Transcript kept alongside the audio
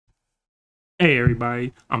Hey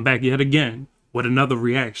everybody, I'm back yet again with another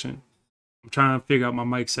reaction. I'm trying to figure out my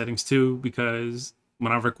mic settings too, because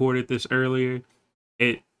when I recorded this earlier,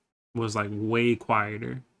 it was like way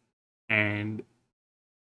quieter and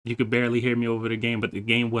you could barely hear me over the game, but the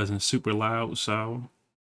game wasn't super loud. So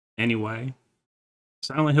anyway,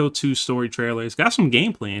 Silent Hill 2 story trailer. It's got some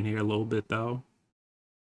gameplay in here a little bit though.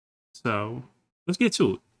 So let's get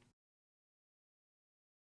to it.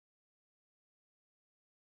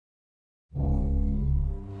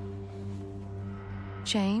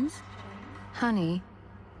 James? Honey?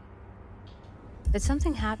 Did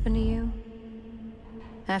something happen to you?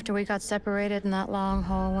 After we got separated in that long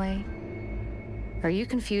hallway? Are you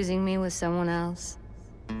confusing me with someone else?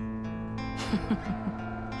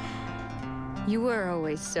 You were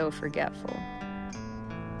always so forgetful.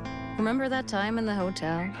 Remember that time in the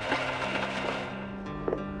hotel?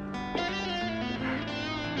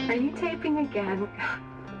 Are you taping again?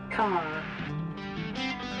 Come on.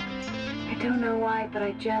 I don't know why, but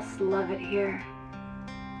I just love it here.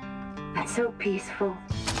 It's so peaceful.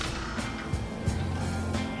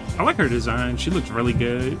 I like her design. She looks really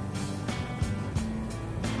good.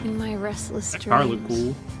 In my restless That car looked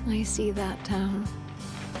cool. I see that town.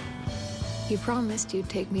 You promised you'd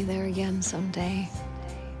take me there again someday.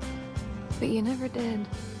 But you never did.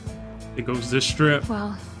 It goes this strip.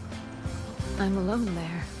 Well, I'm alone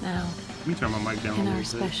there now. Let me turn my mic down a In little our bit.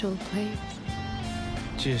 special place.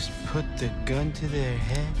 Just put the gun to their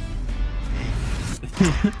head.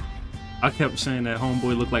 I kept saying that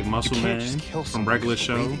homeboy looked like Muscle You can't Man just kill from someone Regular just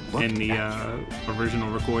the Show way they look in the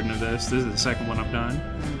original recording of this. This is the second one I've done.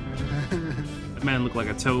 That man looked like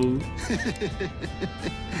a toad. It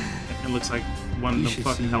looks like one of them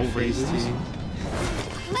fucking Hellraisers.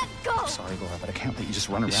 Let go! I'm sorry, Laura, but I can't let you just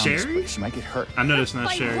run around this Sherry? place. You might get hurt. I know that's not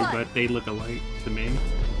Like Sherry, what? but they look alike to me.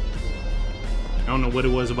 I don't know what it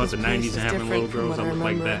was about the 90s and having little girls that look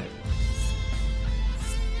like that.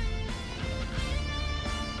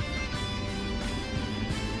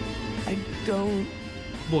 I don't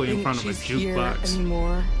Boy in think front of a she's here jukebox.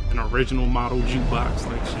 anymore. An original model jukebox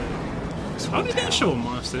like shit. This Oh, whole they did town show a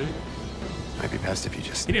monster. might be best if you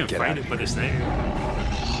just He didn't get fight out it, of but here. it's there.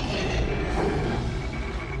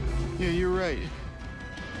 Yeah, you're right.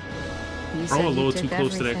 You Bro, said a you little took too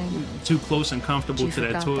close to that, everything. too close and comfortable You to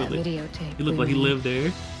that forgot toilet. videotape He looked we like he made. lived there.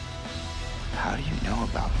 How do you know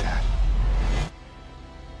about that?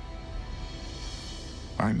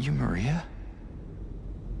 Aren't you Maria?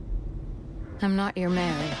 I'm not your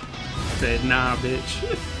Mary. I said, nah, bitch.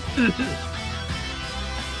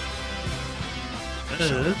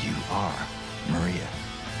 So you are Maria.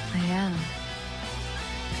 I am.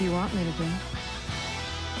 If you want me to be.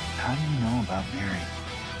 How do you know about Mary?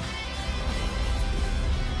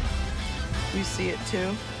 You see it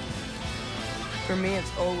too? For me,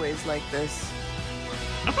 it's always like this.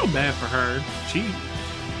 I felt bad for her. She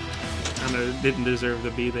kind of didn't deserve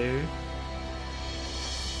to be there.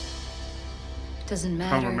 Doesn't If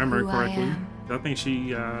matter I remember who correctly. I am. I think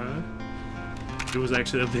she was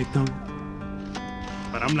actually a victim.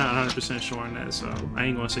 But I'm not 100% sure on that, so I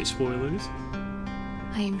ain't gonna say spoilers.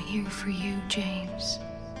 I am here for you, James.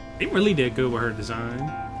 They really did good with her design.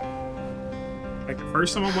 Like the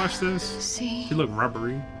first time I watched this, See? she looked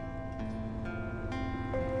rubbery.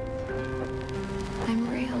 I'm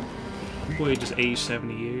real. The boy just aged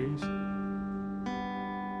 70 years.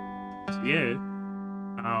 So yeah.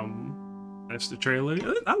 That's the trailer.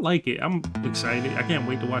 I like it. I'm excited. I can't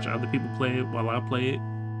wait to watch other people play it while I play it.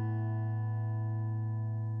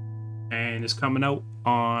 And it's coming out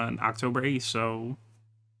on October 8th, so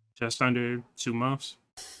just under 2 months.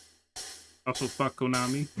 Also, fuck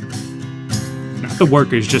Konami. Not the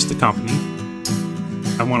workers, just the company.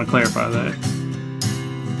 I want to clarify that.